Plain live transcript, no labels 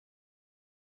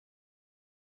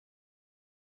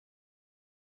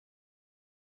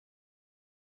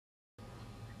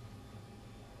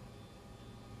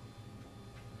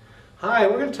Hi,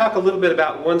 we're going to talk a little bit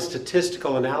about one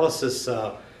statistical analysis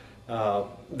that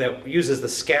uses the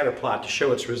scatterplot to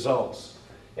show its results.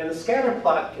 And the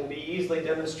scatterplot can be easily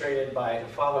demonstrated by the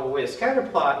following way. A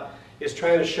scatterplot is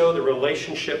trying to show the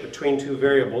relationship between two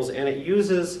variables, and it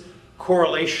uses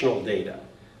correlational data.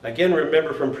 Again,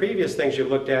 remember from previous things you've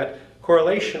looked at,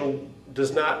 correlation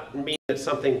does not mean that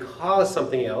something caused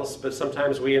something else, but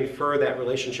sometimes we infer that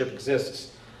relationship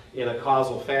exists in a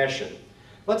causal fashion.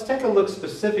 Let's take a look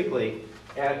specifically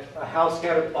at how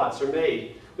scatterplots are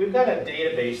made. We've got a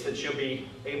database that you'll be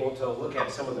able to look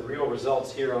at some of the real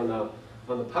results here on the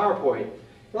PowerPoint.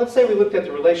 Let's say we looked at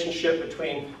the relationship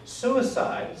between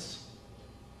suicides,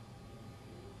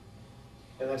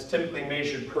 and that's typically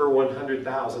measured per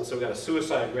 100,000, so we've got a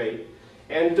suicide rate,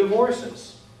 and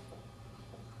divorces.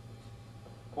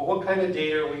 Well, what kind of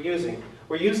data are we using?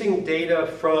 We're using data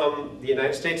from the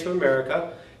United States of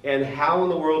America. And how in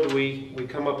the world do we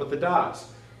come up with the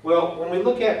dots? Well, when we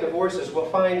look at divorces, we'll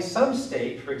find some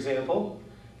state, for example,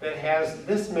 that has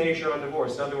this measure on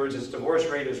divorce. In other words, its divorce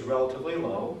rate is relatively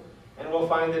low, and we'll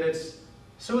find that its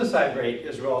suicide rate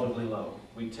is relatively low.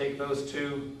 We take those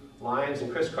two lines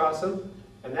and crisscross them,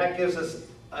 and that gives us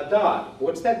a dot.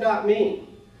 What's that dot mean?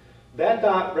 That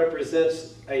dot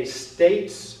represents a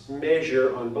state's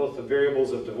measure on both the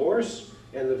variables of divorce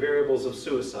and the variables of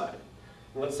suicide.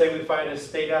 And let's say we find a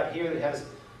state out here that has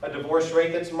a divorce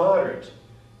rate that's moderate,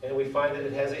 and we find that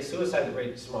it has a suicide rate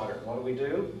that's moderate. What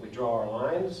do? We draw our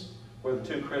lines where the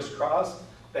two crisscross.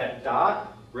 That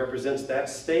dot represents that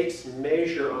state's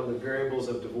measure on the variables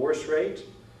of divorce rate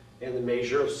and the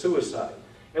measure of suicide.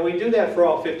 And we do that for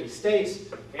all 50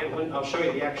 states, and I'll show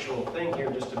you the actual thing here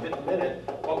in just a minute.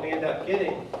 What we end up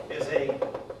getting is a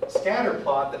scatter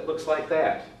plot that looks like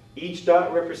that. Each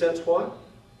dot represents what?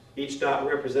 Each dot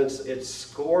represents its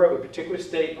score of a particular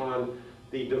state on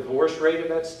the divorce rate of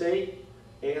that state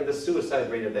and the suicide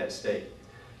rate of that state.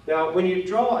 Now, when you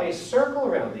draw a circle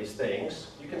around these things,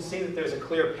 you can see that there's a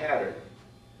clear pattern.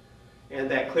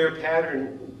 And that clear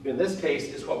pattern, in this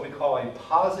case, is what we call a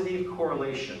positive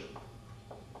correlation.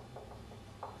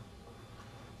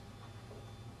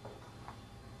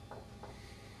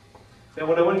 Now,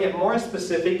 when I want to get more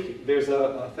specific, there's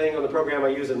a thing on the program I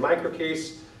use in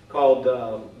microcase called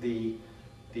the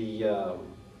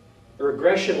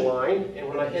regression line, and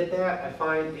when I hit that, I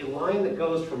find a line that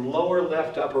goes from lower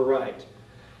left upper right.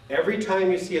 Every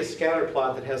time you see a scatter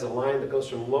plot that has a line that goes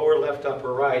from lower left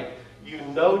upper right, you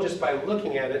know just by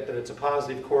looking at it that it's a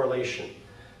positive correlation.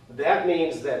 That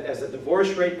means that as the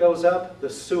divorce rate goes up, the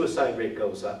suicide rate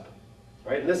goes up.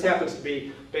 Right? And this happens to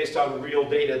be based on real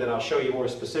data that I'll show you more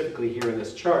specifically here in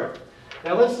this chart.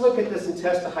 Now let's look at this and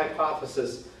test a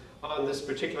hypothesis on this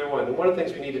particular one. And one of the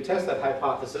things we need to test that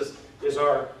hypothesis is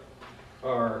our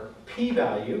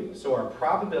p-value. So our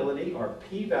probability, our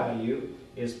p-value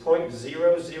is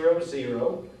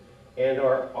 0.000, and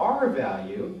our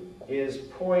r-value is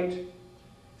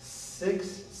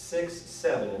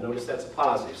 0.667. And notice that's a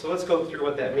positive. So let's go through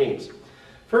what that means.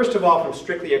 First of all, from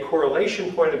strictly a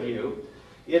correlation point of view,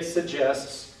 it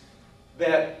suggests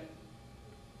that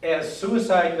as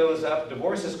suicide goes up,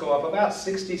 divorces go up about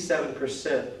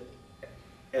 67%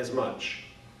 as much.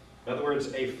 In other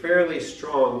words, a fairly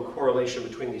strong correlation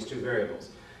between these two variables.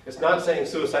 It's not saying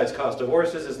suicides cause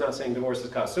divorces, it's not saying divorces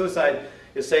cause suicide,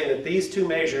 it's saying that these two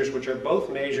measures, which are both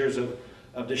measures of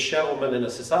dishevelment in a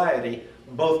society,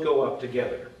 both go up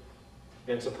together.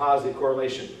 And it's a positive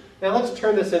correlation. Now let's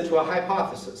turn this into a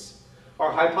hypothesis.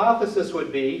 Our hypothesis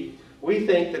would be, we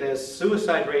think that as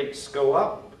suicide rates go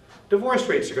up, divorce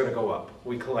rates are going to go up.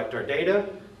 We collect our data,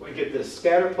 we get this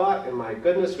scatter plot, and my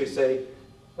goodness, we say,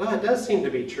 well, it does seem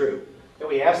to be true. And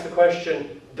we ask the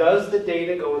question, does the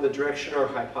data go in the direction our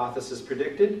hypothesis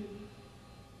predicted?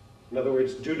 In other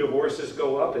words, do divorces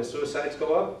go up as suicides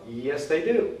go up? Yes, they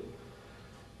do.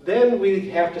 Then we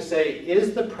have to say,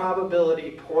 is the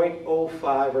probability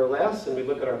 0.05 or less? And we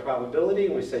look at our probability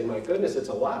and we say, my goodness, it's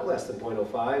a lot less than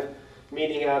 0.05,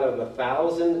 meaning out of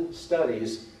 1,000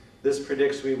 studies, this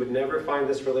predicts we would never find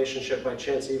this relationship by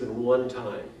chance even one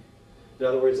time. In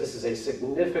other words, this is a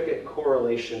significant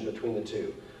correlation between the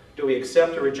two. Do we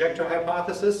accept or reject our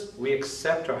hypothesis? We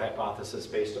accept our hypothesis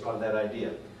based upon that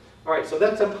idea. All right, so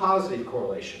that's a positive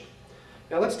correlation.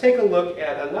 Now let's take a look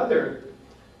at another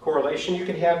correlation. You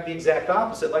can have the exact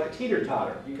opposite, like a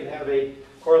teeter-totter. You can have a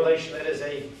correlation that is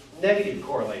a negative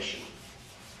correlation.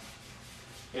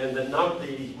 And the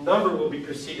number will be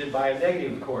preceded by a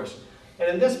negative, of course. And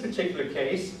in this particular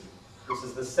case, this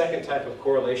is the second type of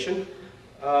correlation.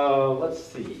 Let's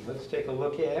see, let's take a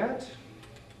look at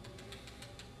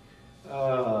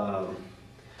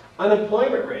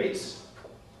unemployment rates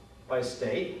by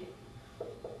state.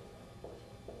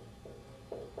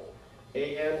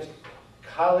 and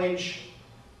college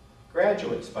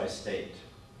graduates by state.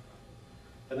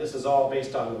 And this is all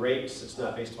based on rates. It's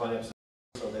not based upon emphasis,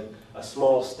 so that a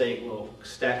small state will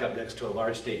stack up next to a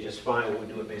large state just fine when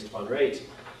we do it based upon rates.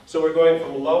 So we're going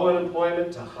from low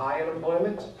unemployment to high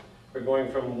unemployment. We're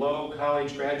going from low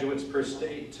college graduates per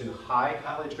state to high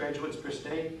college graduates per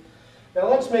state. Now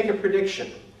let's make a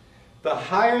prediction. The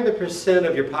higher the percent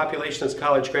of your population is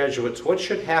college graduates, what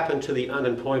should happen to the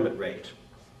unemployment rate?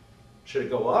 Should it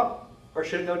go up or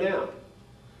should it go down?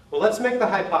 Well, let's make the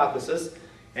hypothesis,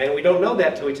 and we don't know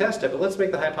that till we test it, but let's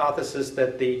make the hypothesis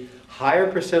that the higher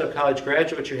percent of college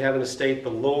graduates you have in a state,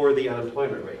 the lower the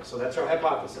unemployment rate. So that's our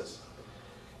hypothesis.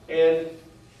 And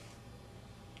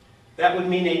that would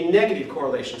mean a negative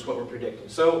correlation is what we're predicting.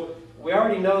 So we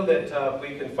already know that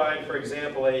we can find, for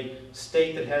example, a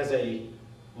state that has a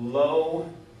low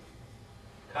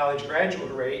college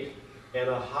graduate rate and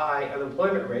a high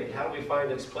unemployment rate. How do we find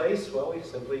its place? Well, we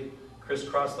simply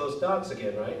crisscross those dots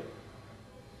again, right?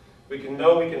 We can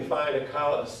find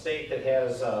a state that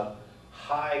has a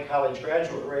high college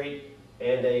graduate rate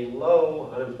and a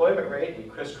low unemployment rate. We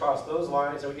crisscross those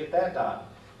lines and we get that dot.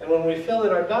 And when we fill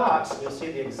in our dots, you'll see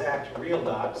the exact real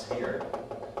dots here.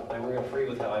 I'm real free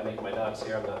with how I make my dots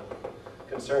here. I'm not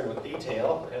concerned with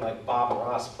detail, and like Bob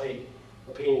Ross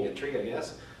painting a tree, I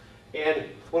guess. And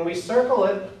when we circle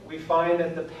it, we find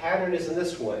that the pattern is in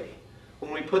this way.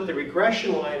 When we put the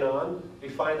regression line on, we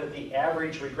find that the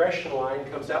average regression line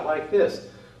comes out like this.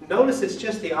 Notice it's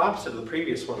just the opposite of the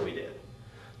previous one we did.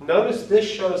 Notice this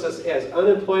shows us as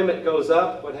unemployment goes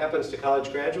up, what happens to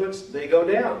college graduates? They go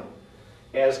down.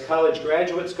 As college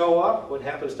graduates go up, what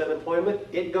happens to unemployment?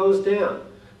 It goes down.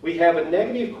 We have a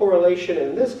negative correlation.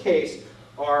 In this case,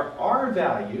 our R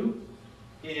value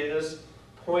is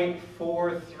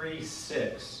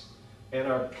 0.436. And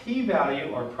our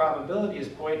p-value, our probability, is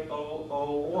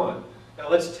 0.001. Now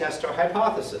let's test our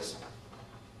hypothesis.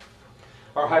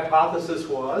 Our hypothesis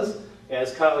was,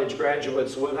 as college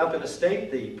graduates went up in a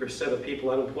state, the percent of people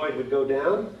unemployed would go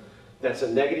down. That's a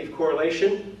negative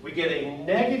correlation. We get a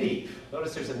negative,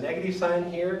 notice there's a negative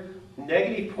sign here,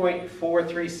 negative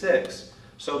 0.436.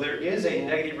 So there is a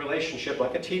negative relationship,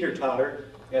 like a teeter-totter.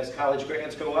 As college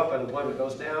grads go up, unemployment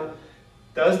goes down.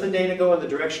 Does the data go in the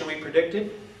direction we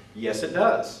predicted? Yes, it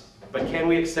does. But can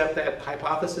we accept that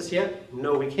hypothesis yet?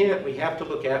 No, we can't. We have to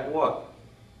look at what?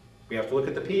 We have to look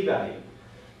at the p-value.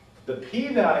 The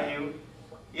p-value,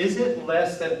 is it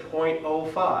less than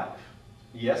 0.05?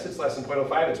 Yes, it's less than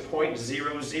 0.05. It's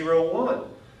 0.001.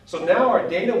 So now our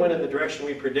data went in the direction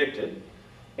we predicted,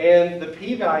 and the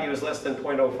p-value is less than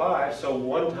 0.05, so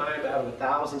one time out of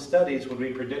 1,000 studies would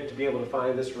we predict to be able to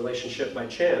find this relationship by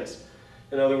chance.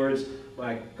 In other words,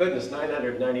 my goodness,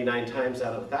 999 times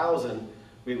out of 1,000,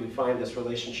 we would find this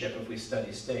relationship if we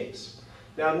study states.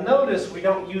 Now notice we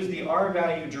don't use the R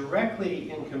value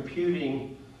directly in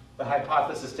computing the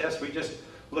hypothesis test. We just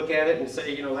look at it and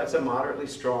say, you know, that's a moderately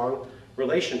strong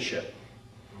relationship.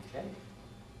 Okay.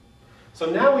 So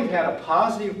now we've had a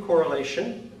positive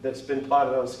correlation that's been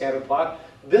plotted on a scatterplot.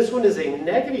 This one is a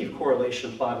negative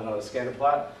correlation plotted on a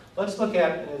scatterplot. Let's look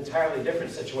at an entirely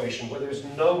different situation where there's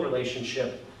no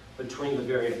relationship between the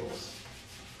variables.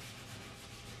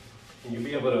 And you'll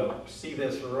be able to see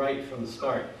this right from the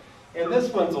start. And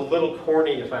this one's a little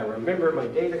corny if I remember my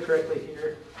data correctly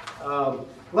here.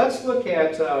 Let's look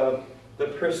at the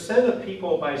percent of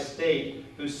people by state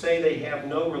who say they have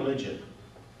no religion.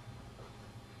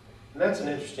 And that's an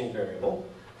interesting variable.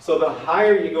 So the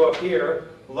higher you go up here,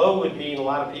 low would mean a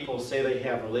lot of people say they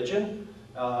have religion.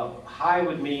 High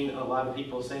would mean a lot of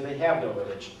people say they have no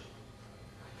religion.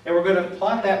 And we're going to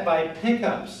plot that by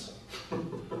pickups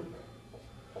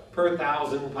per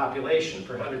 1,000 population,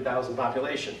 per 100,000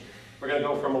 population. We're going to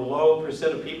go from a low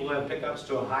percent of people who have pickups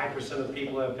to a high percent of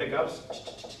people who have pickups.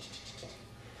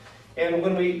 And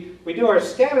when we do our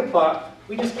scatter plot,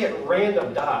 we just get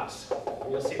random dots.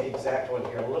 And you'll see the exact one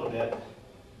here in a little bit.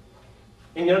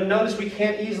 And you'll notice we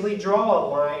can't easily draw a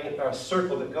line or a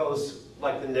circle that goes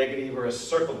like the negative or a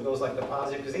circle that goes like the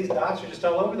positive because these dots are just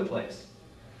all over the place.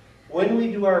 When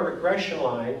we do our regression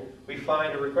line, we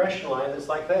find a regression line that's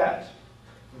like that.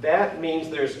 That means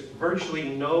there's virtually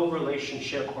no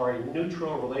relationship or a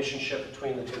neutral relationship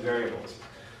between the two variables.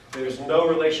 There's no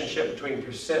relationship between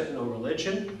percent no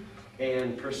religion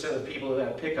and percent of people who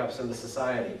have pickups in the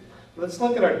society. Let's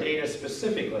look at our data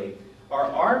specifically. Our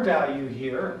R value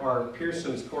here, our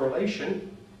Pearson's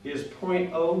correlation, is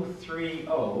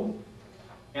 0.030,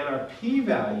 and our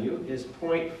p-value is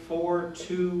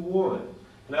 0.421.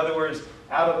 In other words,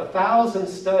 out of 1,000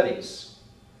 studies,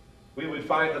 we would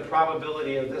find the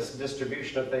probability of this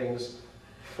distribution of things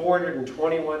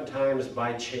 421 times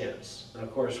by chance. And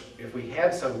of course, if we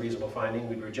had some reasonable finding,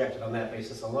 we'd reject it on that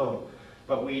basis alone.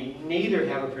 But we neither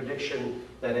have a prediction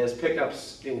that as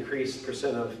pickups increase,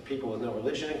 percent of people with no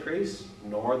religion increase,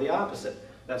 nor the opposite.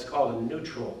 That's called a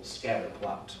neutral scatter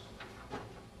plot.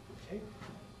 Okay.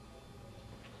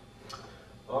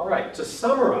 All right, to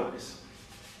summarize,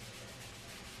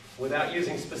 without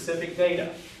using specific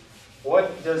data,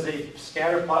 what does a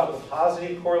scatter plot with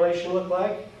positive correlation look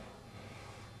like?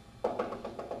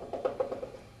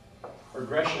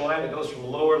 Regression line that goes from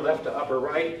lower left to upper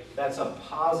right, that's a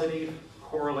positive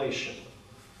correlation.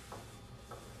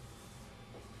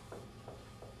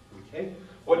 Okay.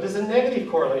 What does a negative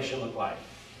correlation look like?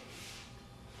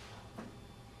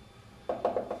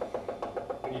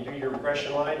 When you do your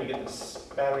regression line, you get this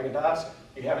spattering of dots.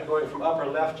 You have it going from upper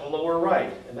left to lower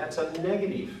right, and that's a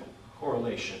negative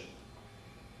correlation.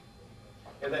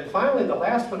 And then finally, the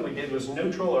last one we did was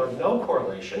neutral or no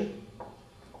correlation.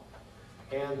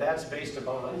 And that's based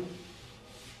upon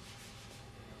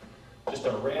just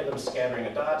a random scattering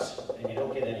of dots, and you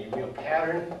don't get any real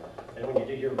pattern. And when you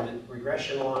do your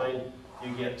regression line,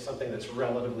 you get something that's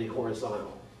relatively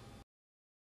horizontal.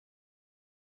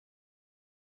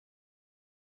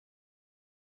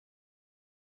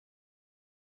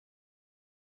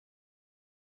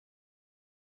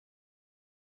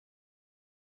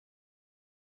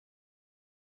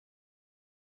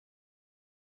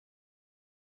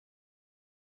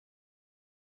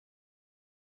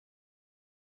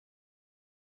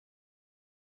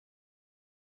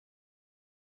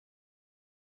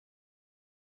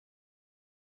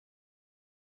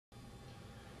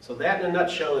 So that, in a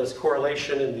nutshell, is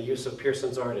correlation and the use of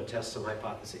Pearson's R to test some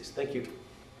hypotheses. Thank you.